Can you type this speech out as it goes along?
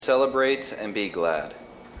Celebrate and be glad,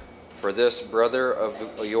 for this brother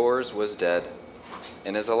of yours was dead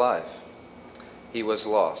and is alive. He was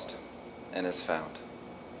lost and is found.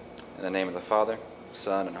 In the name of the Father,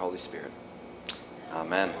 Son, and Holy Spirit.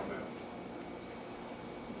 Amen.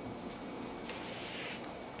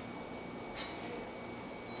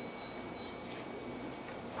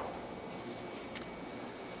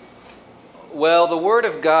 Well, the Word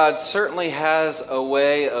of God certainly has a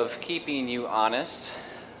way of keeping you honest.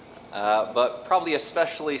 But probably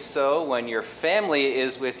especially so when your family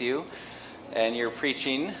is with you and you're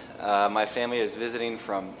preaching. My family is visiting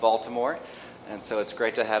from Baltimore, and so it's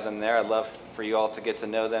great to have them there. I'd love for you all to get to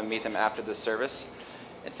know them, meet them after the service.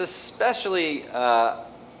 It's especially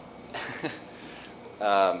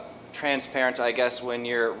transparent, I guess, when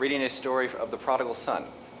you're reading a story of the prodigal son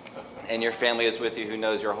and your family is with you who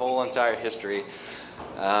knows your whole entire history.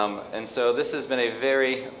 And so this has been a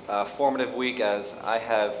very formative week as I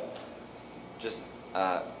have just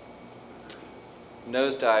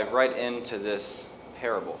nosedive right into this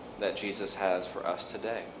parable that Jesus has for us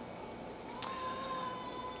today.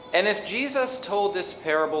 And if Jesus told this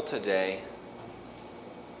parable today,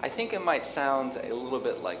 I think it might sound a little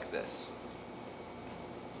bit like this.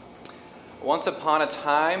 Once upon a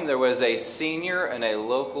time, there was a senior in a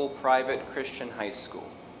local private Christian high school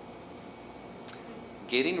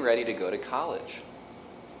getting ready to go to college.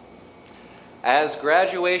 As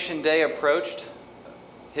graduation day approached,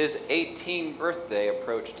 his 18th birthday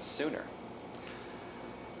approached sooner.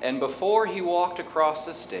 And before he walked across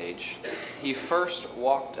the stage, he first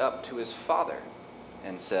walked up to his father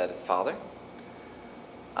and said, "Father,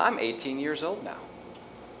 I'm 18 years old now.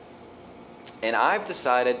 And I've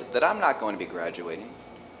decided that I'm not going to be graduating,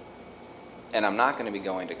 and I'm not going to be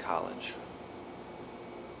going to college.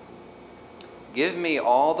 Give me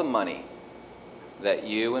all the money that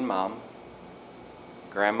you and Mom,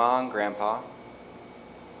 Grandma and Grandpa,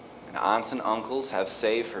 and aunts and uncles have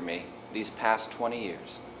saved for me these past 20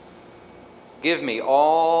 years. Give me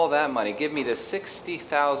all that money. Give me the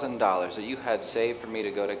 $60,000 that you had saved for me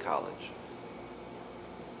to go to college."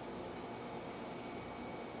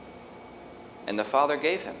 And the father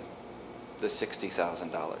gave him the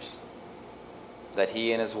 $60,000 that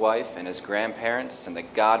he and his wife and his grandparents and the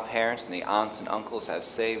godparents and the aunts and uncles have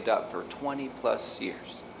saved up for 20 plus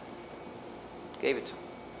years. Gave it to him.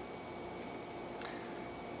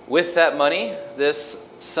 With that money, this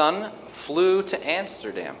son flew to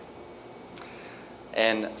Amsterdam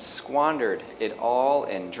and squandered it all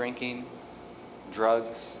in drinking,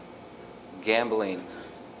 drugs, gambling,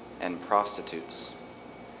 and prostitutes.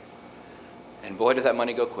 And boy, did that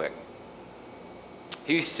money go quick.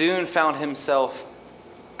 He soon found himself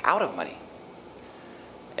out of money.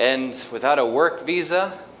 And without a work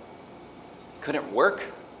visa, couldn't work.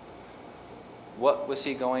 What was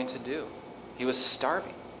he going to do? He was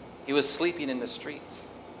starving. He was sleeping in the streets.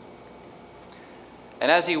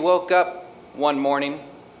 And as he woke up one morning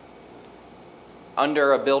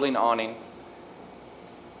under a building awning,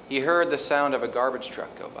 he heard the sound of a garbage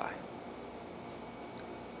truck go by.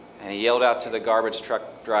 And he yelled out to the garbage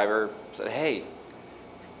truck driver, said, "Hey,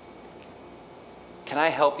 can I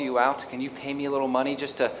help you out? Can you pay me a little money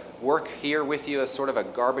just to work here with you as sort of a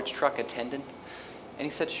garbage truck attendant?" And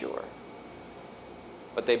he said, "Sure."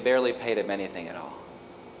 But they barely paid him anything at all.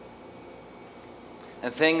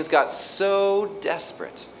 And things got so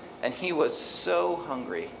desperate, and he was so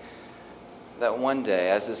hungry, that one day,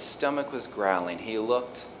 as his stomach was growling, he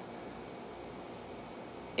looked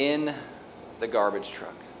in the garbage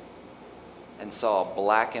truck and saw a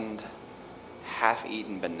blackened,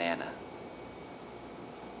 half-eaten banana.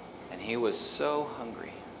 And he was so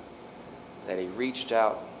hungry that he reached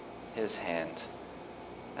out his hand.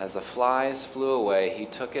 As the flies flew away, he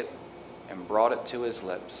took it and brought it to his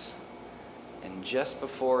lips. And just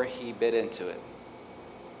before he bit into it,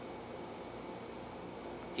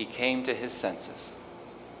 he came to his senses.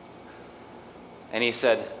 And he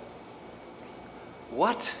said,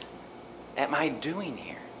 "What am I doing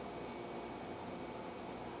here?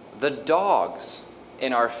 The dogs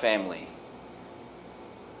in our family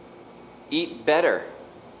eat better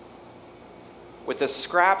with the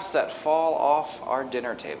scraps that fall off our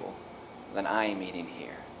dinner table than I am eating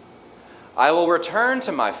here. I will return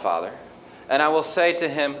to my father, and I will say to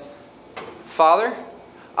him, 'Father,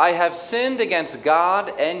 I have sinned against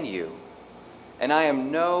God and you, and I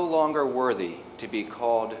am no longer worthy to be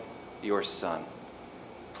called your son.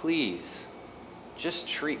 Please, just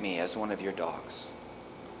treat me as one of your dogs.'"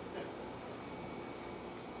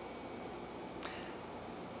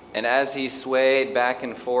 And as he swayed back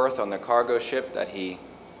and forth on the cargo ship that he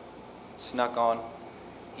snuck on,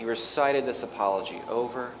 He recited this apology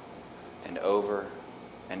over and over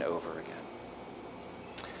and over again.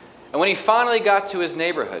 And when he finally got to his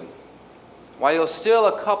neighborhood, while he was still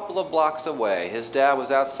a couple of blocks away, his dad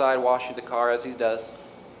was outside washing the car as he does.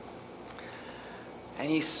 And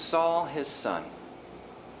he saw his son,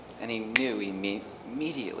 and he knew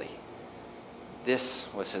immediately this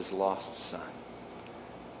was his lost son.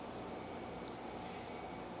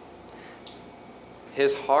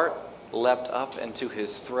 His heart leapt up into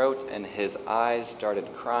his throat, and his eyes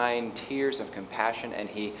started crying tears of compassion, and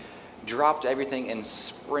he dropped everything and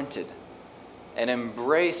sprinted and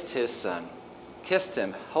embraced his son, kissed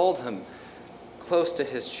him, held him close to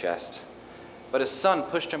his chest. But his son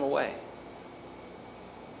pushed him away.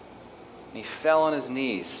 And he fell on his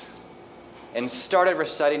knees and started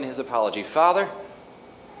reciting his apology. Father,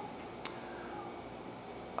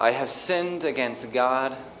 I have sinned against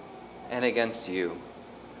God and against you.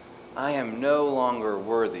 I am no longer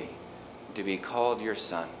worthy to be called your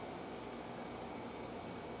son.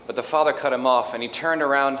 But the father cut him off, and he turned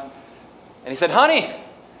around and he said, Honey,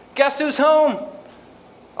 guess who's home?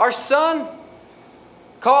 Our son.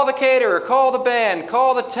 Call the caterer, call the band,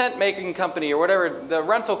 call the tent making company or whatever, the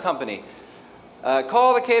rental company.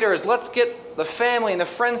 Call the caterers. Let's get the family and the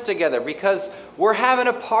friends together because we're having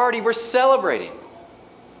a party. We're celebrating.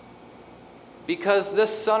 Because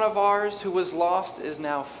this son of ours who was lost is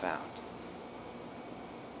now found.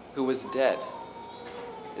 Who was dead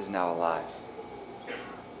is now alive.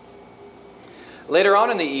 Later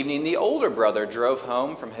on in the evening, the older brother drove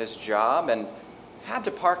home from his job and had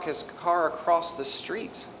to park his car across the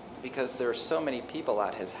street because there were so many people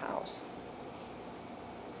at his house.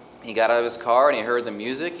 He got out of his car and he heard the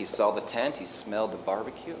music, he saw the tent, he smelled the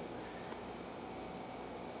barbecue,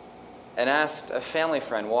 and asked a family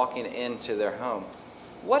friend walking into their home,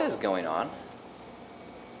 "What is going on?"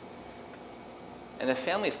 And the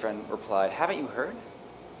family friend replied, "Haven't you heard?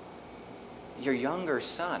 Your younger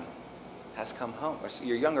son has come home, or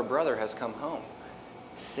your younger brother has come home,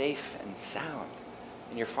 safe and sound,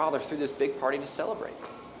 and your father threw this big party to celebrate."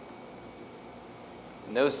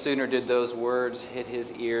 No sooner did those words hit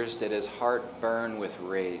his ears did his heart burn with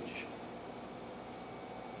rage.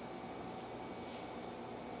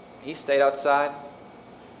 He stayed outside,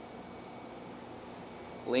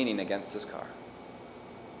 leaning against his car.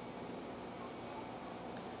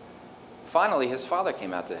 Finally, his father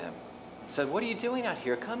came out to him and said, "What are you doing out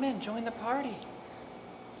here? Come in, join the party."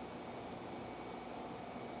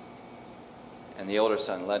 And the older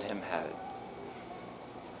son let him have it.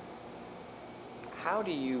 How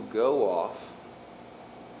do you go off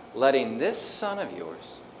letting this son of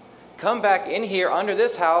yours come back in here under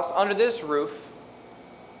this house, under this roof,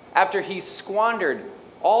 after he squandered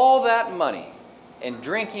all that money in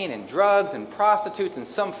drinking and drugs and prostitutes in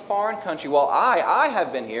some foreign country while I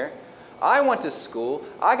have been here? I went to school.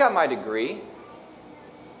 I got my degree.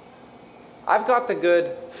 I've got the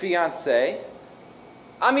good fiancé.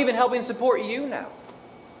 I'm even helping support you now.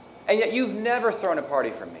 And yet you've never thrown a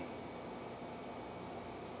party for me.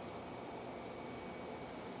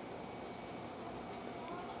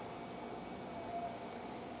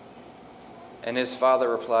 And his father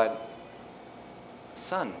replied,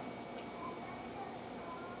 "Son,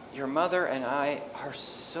 your mother and I are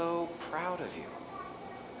so proud of you.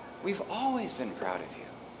 We've always been proud of you.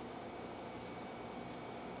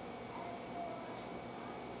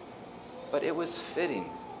 But it was fitting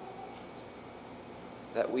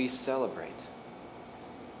that we celebrate.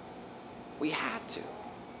 We had to.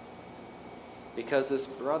 Because this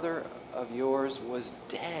brother of yours was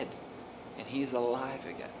dead, and he's alive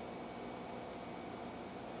again.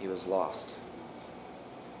 He was lost,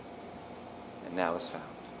 and now is found."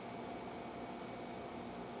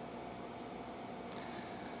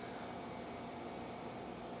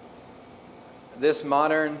 This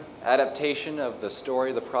modern adaptation of the story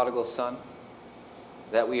of the prodigal son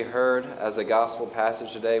that we heard as a gospel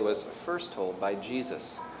passage today was first told by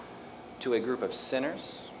Jesus to a group of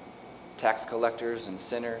sinners, tax collectors and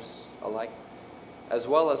sinners alike, as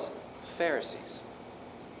well as Pharisees.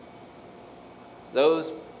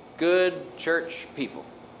 Those good church people,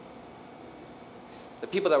 the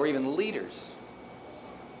people that were even leaders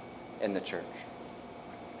in the church.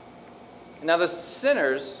 Now the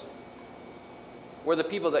sinners were the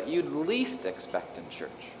people that you'd least expect in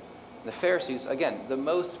church. The Pharisees, again, the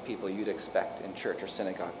most people you'd expect in church or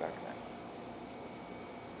synagogue back then.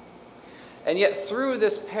 And yet through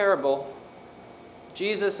this parable,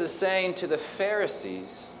 Jesus is saying to the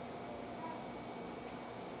Pharisees,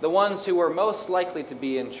 the ones who were most likely to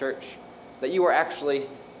be in church, that you are actually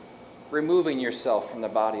removing yourself from the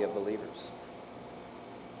body of believers.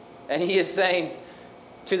 And he is saying,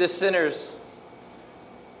 To the sinners,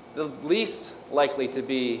 the least likely to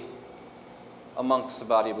be amongst the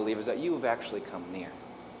body of believers, that you have actually come near.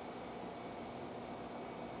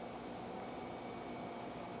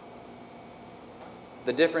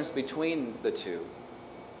 The difference between the two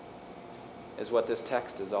is what this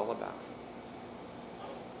text is all about.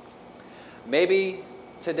 Maybe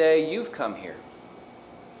today you've come here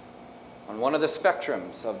on one of the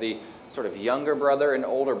spectrums of the sort of younger brother and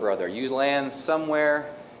older brother. You land somewhere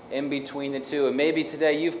in between the two. And maybe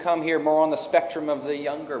today you've come here more on the spectrum of the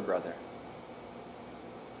younger brother.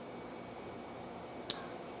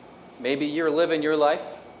 Maybe you're living your life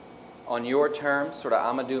on your terms, sort of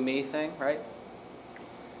I'ma do me thing, right?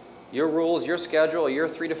 Your rules, your schedule, your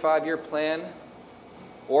 3 to 5 year plan,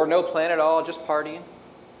 or no plan at all, just partying.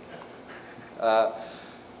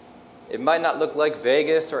 It might not look like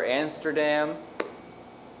Vegas or Amsterdam,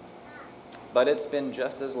 but it's been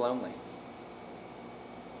just as lonely.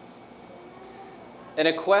 In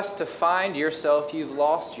a quest to find yourself, you've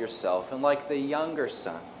lost yourself. And like the younger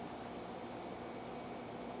son,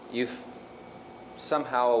 you've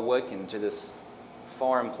somehow awakened to this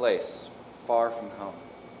foreign place, far from home.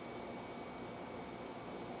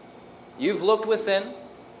 You've looked within,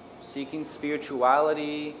 seeking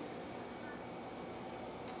spirituality,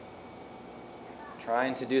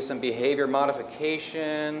 trying to do some behavior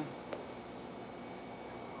modification,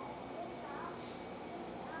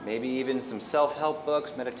 maybe even some self-help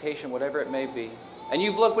books, meditation, whatever it may be. And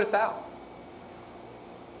you've looked without,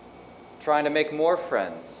 trying to make more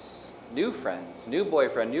friends, new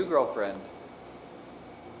boyfriend, new girlfriend,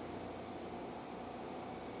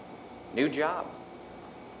 new job.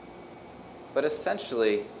 But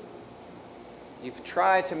essentially, you've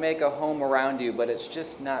tried to make a home around you, but it's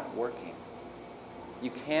just not working.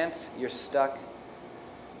 You can't, you're stuck,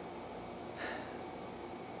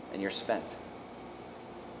 and you're spent.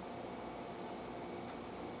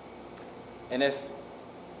 And if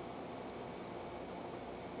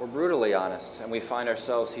we're brutally honest, and we find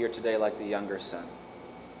ourselves here today like the younger son,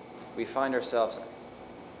 we find ourselves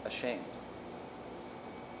ashamed.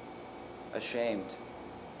 Ashamed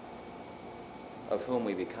of whom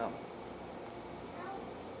we become.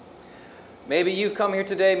 Maybe you've come here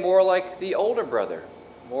today more like the older brother,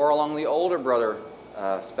 more along the older brother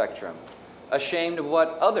spectrum, ashamed of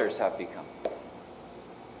what others have become.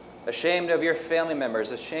 Ashamed of your family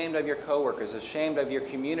members, ashamed of your coworkers, ashamed of your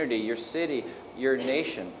community, your city, your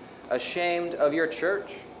nation, ashamed of your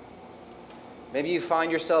church. Maybe you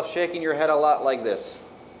find yourself shaking your head a lot like this,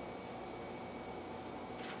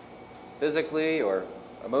 physically or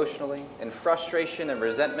emotionally, in frustration and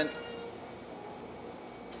resentment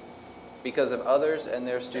because of others and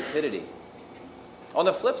their stupidity. On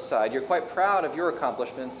the flip side, you're quite proud of your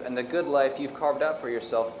accomplishments and the good life you've carved out for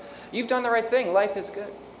yourself. You've done the right thing. Life is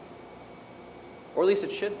good. Or at least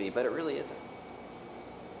it should be, but it really isn't.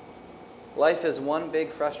 Life is one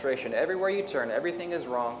big frustration. Everywhere you turn, everything is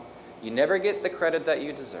wrong. You never get the credit that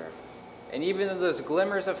you deserve. And even though there's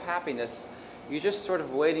glimmers of happiness, you're just sort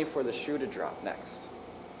of waiting for the shoe to drop next.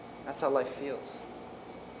 That's how life feels.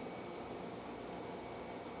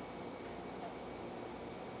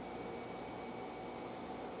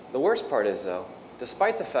 The worst part is, though,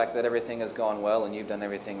 despite the fact that everything has gone well and you've done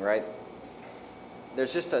everything right,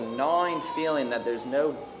 there's just a gnawing feeling that there's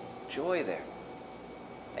no joy there.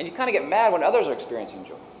 And you kind of get mad when others are experiencing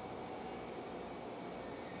joy.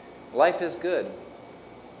 Life is good,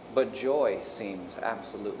 but joy seems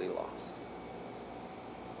absolutely lost.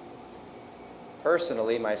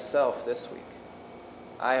 Personally, myself this week,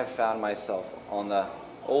 I have found myself on the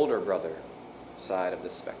older brother side of the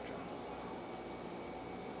spectrum.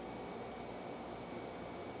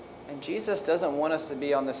 And Jesus doesn't want us to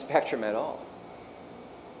be on the spectrum at all.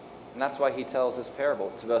 And that's why he tells this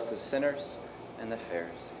parable to both the sinners and the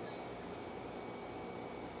Pharisees.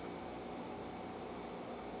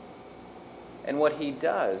 And what he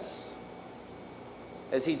does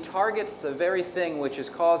is he targets the very thing which is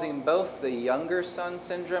causing both the younger son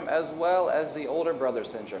syndrome as well as the older brother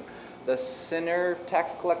syndrome. The sinner,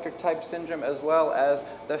 tax collector type syndrome as well as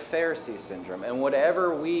the Pharisee syndrome. And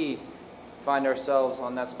whatever we find ourselves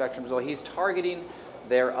on that spectrum as well, he's targeting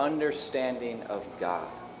their understanding of God.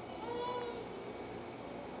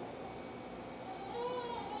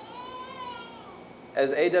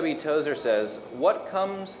 As A.W. Tozer says, what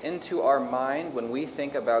comes into our mind when we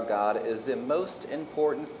think about God is the most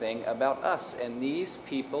important thing about us. And these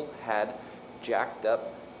people had jacked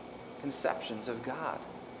up conceptions of God.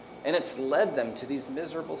 And it's led them to these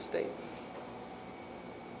miserable states.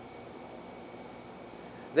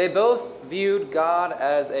 They both viewed God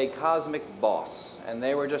as a cosmic boss, and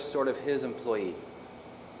they were just sort of his employee.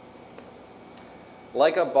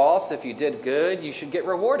 Like a boss, if you did good, you should get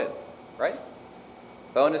rewarded, right?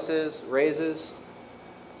 Bonuses, raises.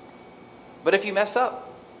 But if you mess up,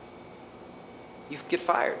 you get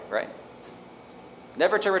fired, right?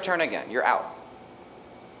 Never to return again. You're out.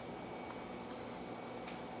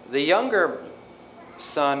 The younger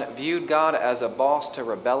son viewed God as a boss to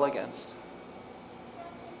rebel against.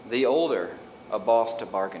 The older, a boss to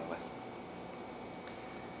bargain with.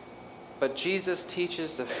 But Jesus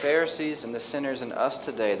teaches the Pharisees and the sinners and us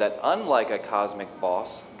today that unlike a cosmic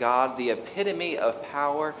boss, God, the epitome of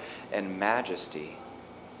power and majesty,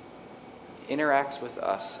 interacts with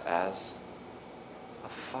us as a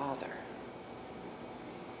father.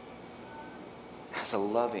 As a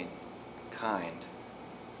loving, kind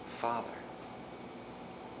father.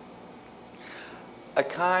 A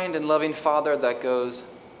kind and loving father that goes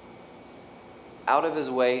out of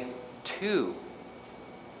his way to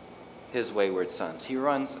his wayward sons. He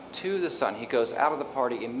runs to the son. He goes out of the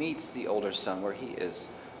party and meets the older son where he is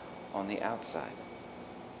on the outside.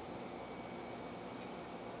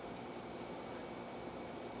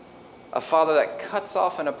 A father that cuts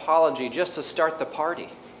off an apology just to start the party.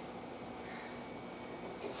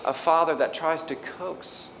 A father that tries to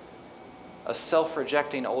coax a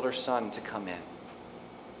self-rejecting older son to come in.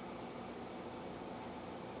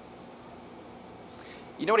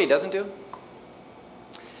 You know what he doesn't do?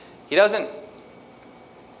 He doesn't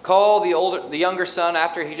call the younger son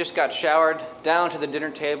after he just got showered down to the dinner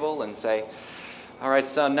table and say, "All right,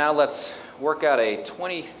 son, now let's work out a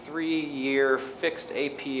 23-year fixed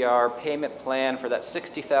APR payment plan for that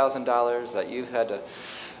 $60,000 that you've had to..."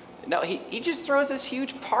 No, he just throws this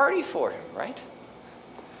huge party for him, right?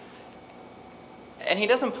 And he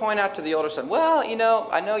doesn't point out to the older son, "Well,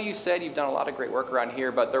 I know you said you've done a lot of great work around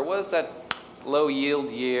here, but there was that low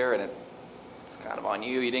yield year, and it's kind of on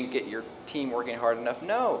you. You didn't get your team working hard enough."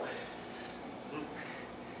 No.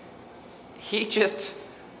 He just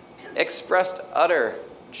expressed utter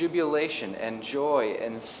jubilation and joy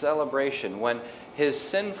and celebration when his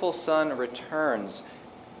sinful son returns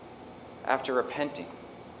after repenting.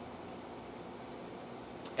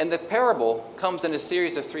 And the parable comes in a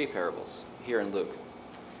series of 3 parables here in Luke,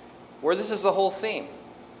 where this is the whole theme.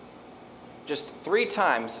 Just 3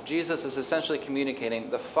 times, Jesus is essentially communicating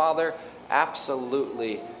the Father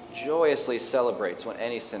absolutely, joyously celebrates when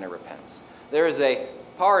any sinner repents. There is a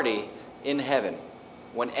party in heaven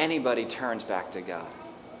when anybody turns back to God.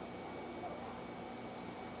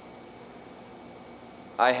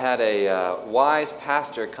 I had a wise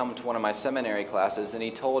pastor come to one of my seminary classes, and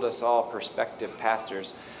he told us all, prospective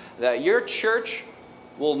pastors, that your church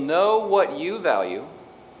will know what you value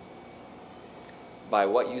by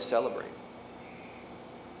what you celebrate.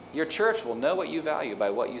 Your church will know what you value by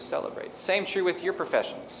what you celebrate. Same true with your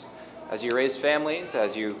professions. As you raise families,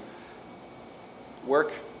 as you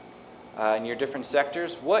work in your different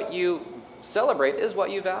sectors, what you celebrate is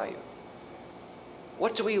what you value.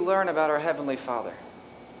 What do we learn about our Heavenly Father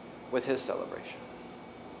with his celebration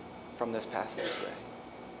from this passage today?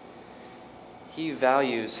 He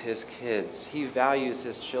values his kids. He values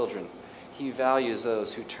his children. He values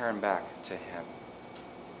those who turn back to him.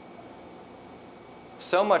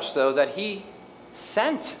 So much so that he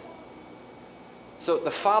sent. So the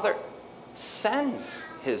Father sends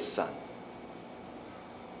his Son.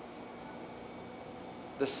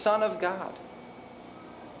 The Son of God,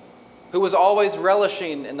 who was always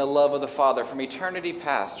relishing in the love of the Father from eternity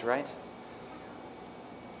past, right?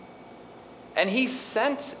 And he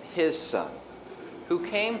sent his Son, who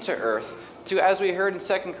came to earth to, as we heard in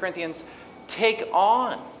 2 Corinthians, take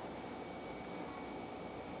on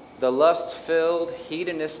the lust-filled,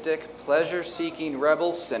 hedonistic, pleasure-seeking,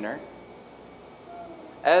 rebel sinner,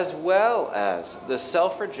 as well as the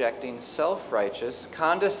self-rejecting, self-righteous,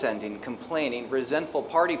 condescending, complaining, resentful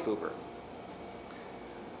party pooper.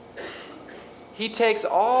 He takes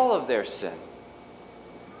all of their sin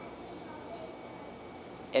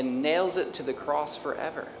and nails it to the cross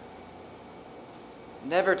forever,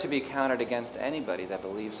 never to be counted against anybody that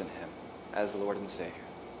believes in him as Lord and Savior.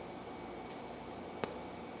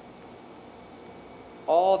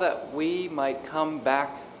 All that we might come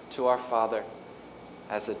back to our Father,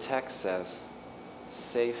 as the text says,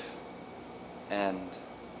 safe and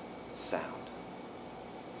sound.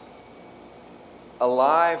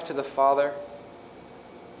 Alive to the Father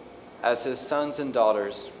as his sons and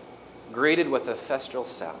daughters, greeted with a festal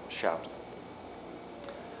shout.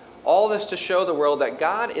 All this to show the world that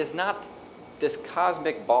God is not this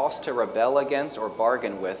cosmic boss to rebel against or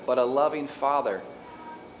bargain with, but a loving Father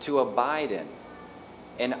to abide in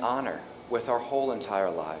and honor with our whole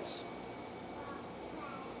entire lives.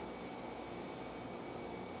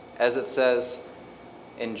 As it says,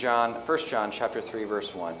 in 1 John chapter 3,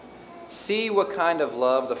 verse 1. See what kind of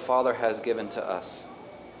love the Father has given to us,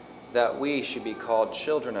 that we should be called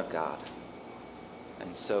children of God.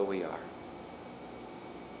 And so we are.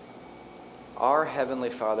 Our Heavenly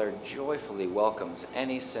Father joyfully welcomes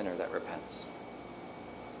any sinner that repents.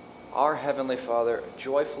 Our Heavenly Father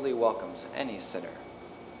joyfully welcomes any sinner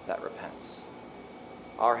that repents.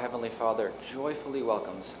 Our Heavenly Father joyfully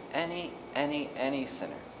welcomes any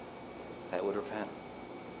sinner that would repent.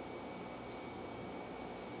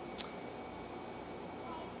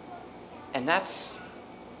 And that's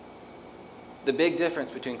the big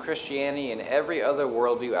difference between Christianity and every other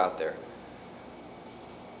worldview out there.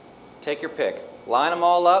 Take your pick. Line them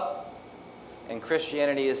all up, and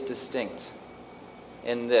Christianity is distinct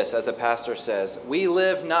in this, as the pastor says, we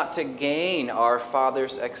live not to gain our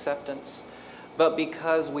Father's acceptance, but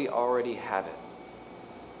because we already have it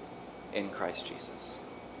in Christ Jesus.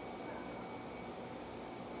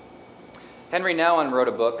 Henry Nouwen wrote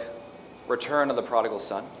a book, Return of the Prodigal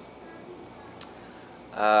Son.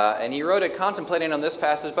 And he wrote it contemplating on this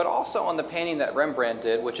passage, but also on the painting that Rembrandt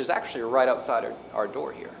did, which is actually right outside our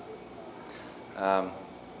door here.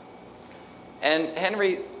 And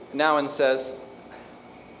Henry Nouwen says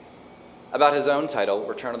about his own title,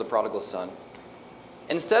 Return of the Prodigal Son,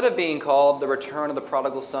 instead of being called The Return of the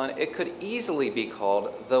Prodigal Son, it could easily be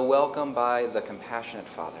called The Welcome by the Compassionate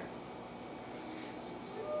Father.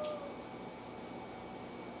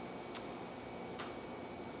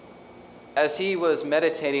 As he was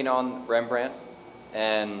meditating on Rembrandt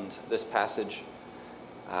and this passage,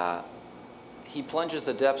 he plunges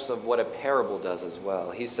the depths of what a parable does as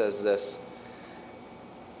well. He says this,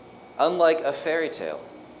 unlike a fairy tale,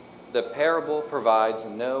 the parable provides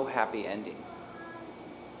no happy ending.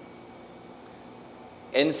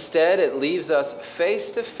 Instead, it leaves us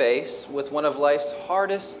face to face with one of life's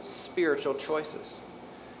hardest spiritual choices: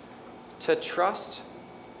 to trust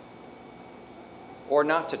or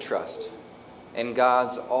not to trust in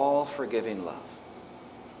God's all-forgiving love.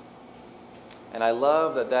 And I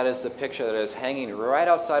love that that is the picture that is hanging right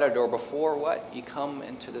outside our door before what? You come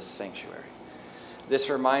into this sanctuary. This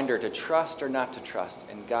reminder to trust or not to trust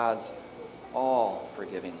in God's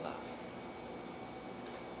all-forgiving love.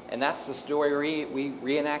 And that's the story we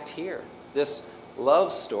reenact here. This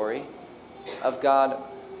love story of God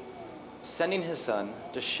sending his Son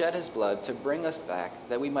to shed his blood to bring us back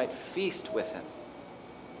that we might feast with him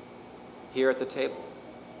here at the table,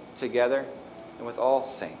 together and with all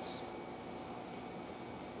saints.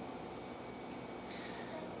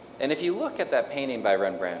 And if you look at that painting by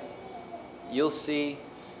Rembrandt, you'll see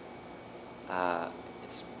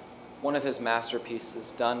it's one of his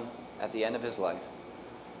masterpieces done at the end of his life.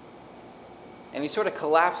 And he sort of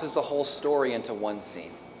collapses the whole story into one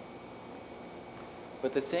scene.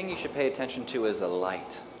 But the thing you should pay attention to is the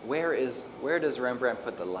light. Where does Rembrandt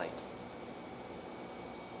put the light?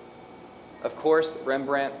 Of course,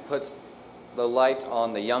 Rembrandt puts the light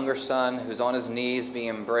on the younger son who's on his knees being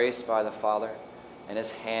embraced by the father, and his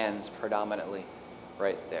hands predominantly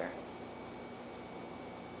right there.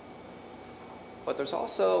 But there's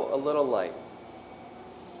also a little light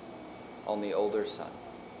on the older son.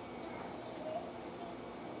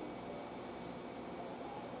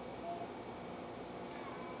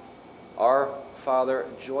 Our Father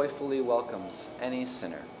joyfully welcomes any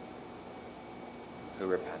sinner who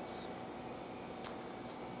repents.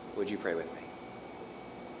 Would you pray with me?